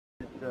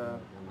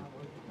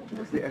what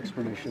was the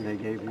explanation they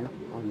gave you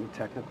on the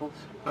technicals?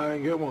 I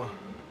didn't get one.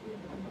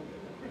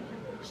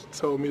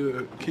 Told me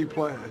to keep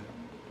playing.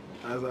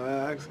 As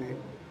I asked, he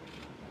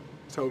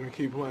told me to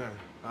keep playing.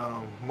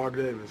 Mark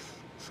Davis.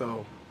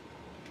 So,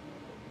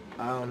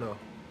 I don't know.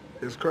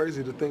 It's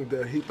crazy to think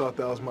that he thought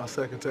that was my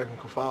second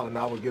technical foul and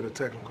I would get a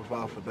technical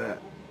foul for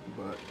that.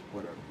 But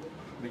whatever.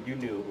 But you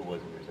knew it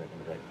wasn't your second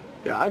technical.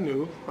 Yeah, I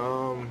knew.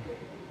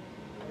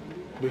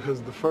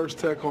 Because the first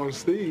tech on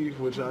Steve,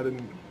 which I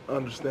didn't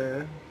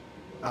understand,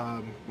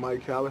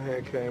 Mike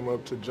Callahan came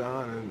up to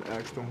John and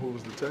asked him who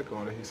was the tech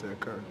on it. He said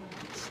Kurt.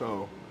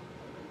 So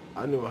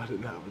I knew I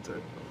didn't have a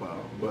technical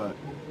foul, but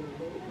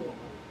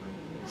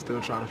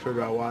still trying to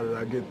figure out why did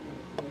I get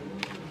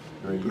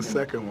the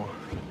second one.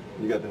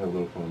 You got to have a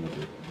little fun with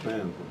your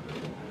fans.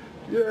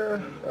 Yeah.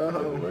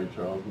 Ray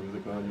Charles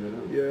music on you.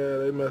 Yeah,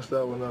 they messed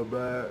that one up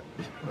bad.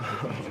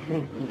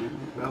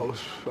 That was,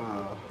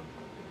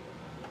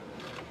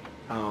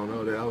 I don't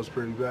know, that was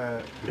pretty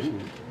bad.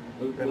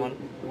 Draymond,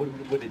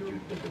 what did you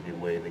think of the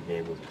way the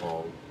game was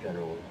called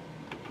generally?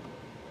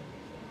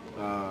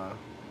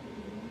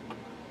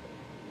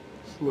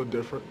 It's a little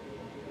different,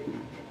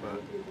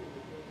 but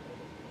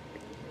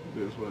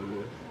it is what it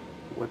is.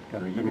 What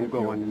got them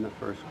going in the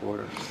first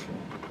quarter?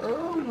 I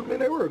mean,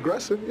 they were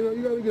aggressive. You know,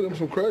 you got to give them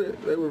some credit.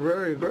 They were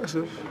very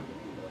aggressive.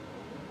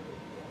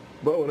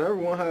 But when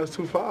everyone has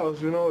 2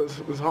 fouls, you know,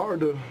 it's hard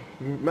to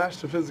match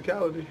the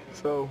physicality.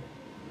 So,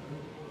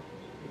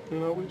 you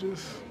know,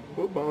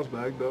 we'll bounce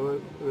back, though.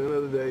 At the end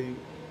of the day,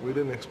 we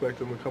didn't expect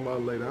them to come out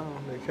and lay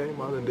down. They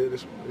came out and did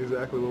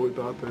exactly what we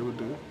thought they would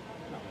do.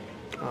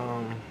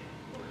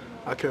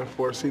 I can't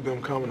foresee them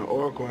coming to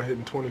Oracle and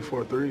hitting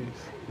 24 threes.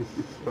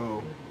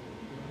 So,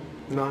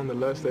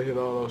 nonetheless, they hit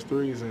all those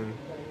threes, and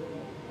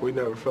we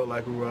never felt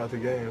like we were out the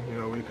game.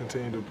 You know, we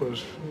continued to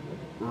push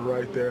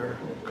right there.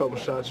 A couple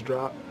shots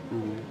dropped.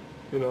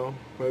 You know,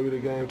 maybe the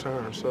game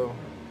turned. So,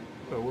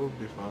 we'll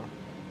be fine.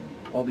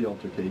 All the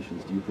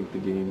altercations, do you think the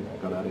game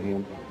got out of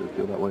hand? Did it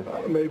feel that way?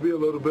 Maybe a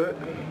little bit.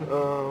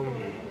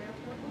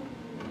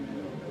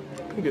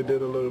 I think it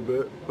did a little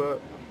bit, but,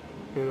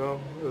 you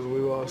know, as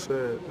we've all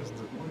said, as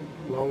the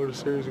longer the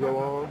series go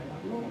on,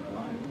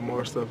 the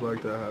more stuff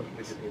like that happens.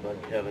 What do you think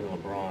about Kevin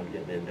and LeBron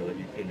getting into it?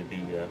 You seem to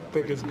be... I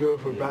think it's good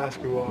for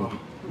basketball.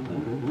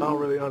 I don't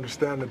really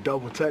understand the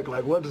double tech.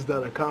 Like, what does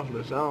that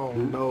accomplish? I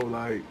don't know,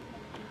 like...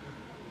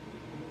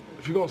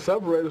 If you're going to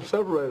separate them,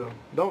 separate them.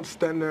 Don't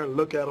stand there and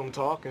look at them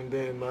talk and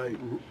then, like,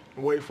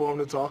 wait for them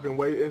to talk and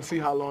wait and see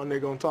how long they're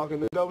going to talk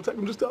and then double take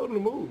them. Just tell them to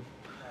move.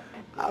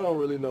 I don't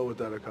really know what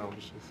that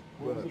accomplishes.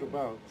 What was it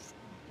about?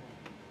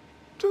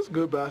 Just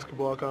good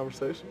basketball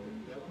conversation.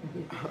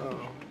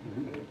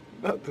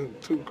 Nothing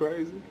too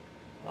crazy.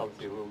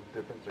 Obviously, a little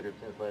different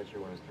circumstance last year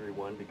when it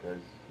was 3-1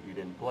 because you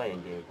didn't play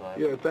in Game 5.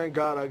 Yeah, thank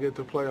God I get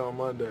to play on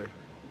Monday.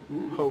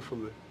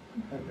 Hopefully.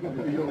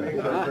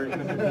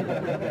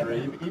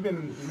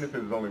 even if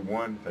it was only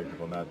one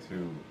technical, not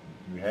two,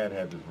 you had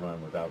this run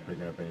without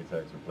picking up any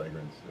techs or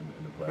flagrants in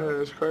the playoffs.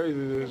 Yeah, it's crazy.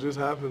 It just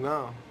happened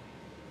now.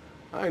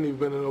 I ain't even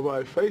been in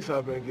nobody's face.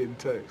 I've been getting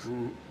texts.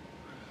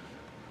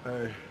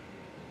 Hey,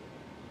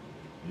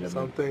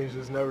 some things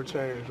just never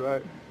change,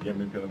 right? You haven't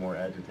been feeling more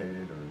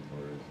agitated, or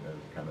as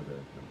kind of the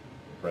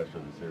pressure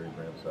of the series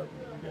ramps up,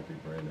 you get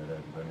deeper into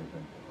that,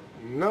 anything?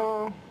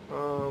 No.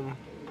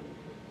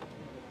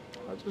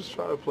 I just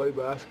try to play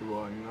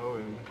basketball, you know,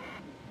 and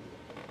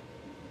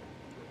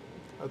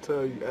I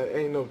tell you,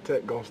 ain't no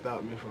tech gonna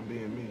stop me from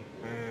being me.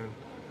 And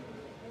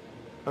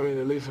I mean,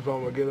 at least if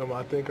I'm gonna get them,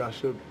 I think I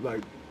should,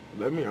 like,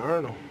 let me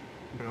earn them,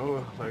 you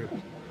know, like,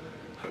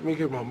 let me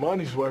get my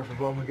money's worth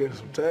if I'm gonna get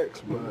some techs.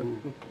 But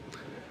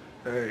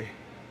hey,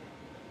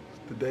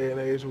 it's the day and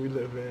age we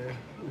live in.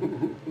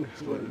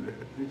 It's what it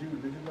is. Did you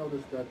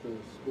notice that the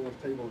scores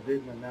table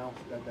didn't announce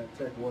that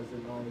tech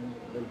wasn't on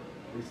you?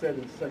 They said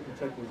the second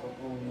tech was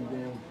on you,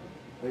 then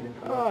they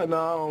didn't. No, I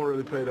don't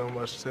really pay that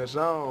much attention.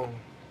 I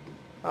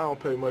don't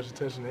pay much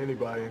attention to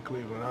anybody in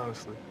Cleveland,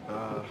 honestly.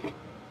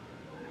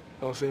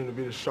 Don't seem to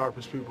be the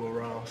sharpest people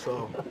around,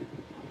 so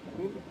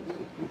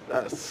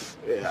that's,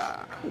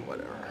 yeah,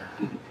 whatever.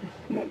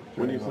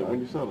 When you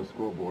saw the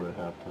scoreboard at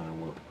halftime,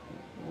 what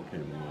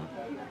came to mind?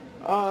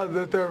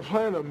 That they're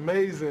playing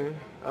amazing.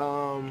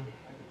 We're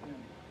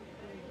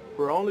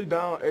only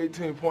down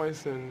 18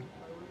 points, and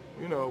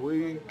you know,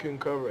 we can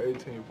cover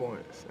 18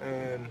 points,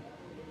 and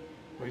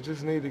we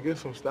just need to get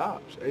some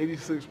stops.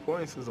 86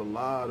 points is a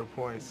lot of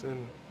points,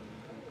 and,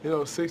 you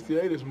know,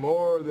 68 is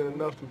more than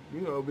enough to, you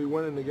know, be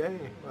winning the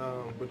game.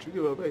 But you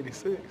give up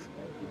 86.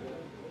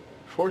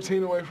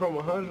 14 away from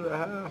 100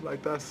 at half,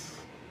 like that's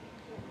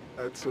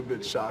a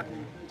bit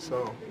shocking.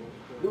 So,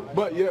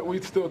 but yet we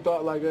still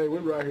thought, like, hey, we're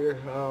right here.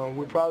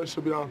 We probably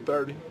should be down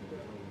 30.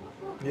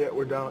 Yet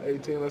we're down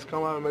 18. Let's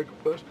come out and make a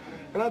push.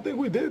 And I think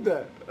we did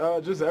that.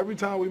 Just every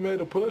time we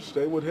made a push,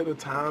 they would hit a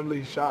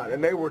timely shot.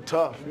 And they were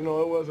tough. You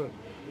know, it wasn't,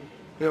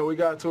 you know, we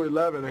got to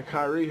 11, and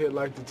Kyrie hit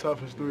like the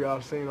toughest three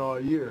I've seen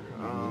all year.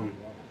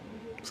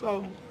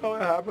 So, you know,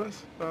 it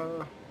happens.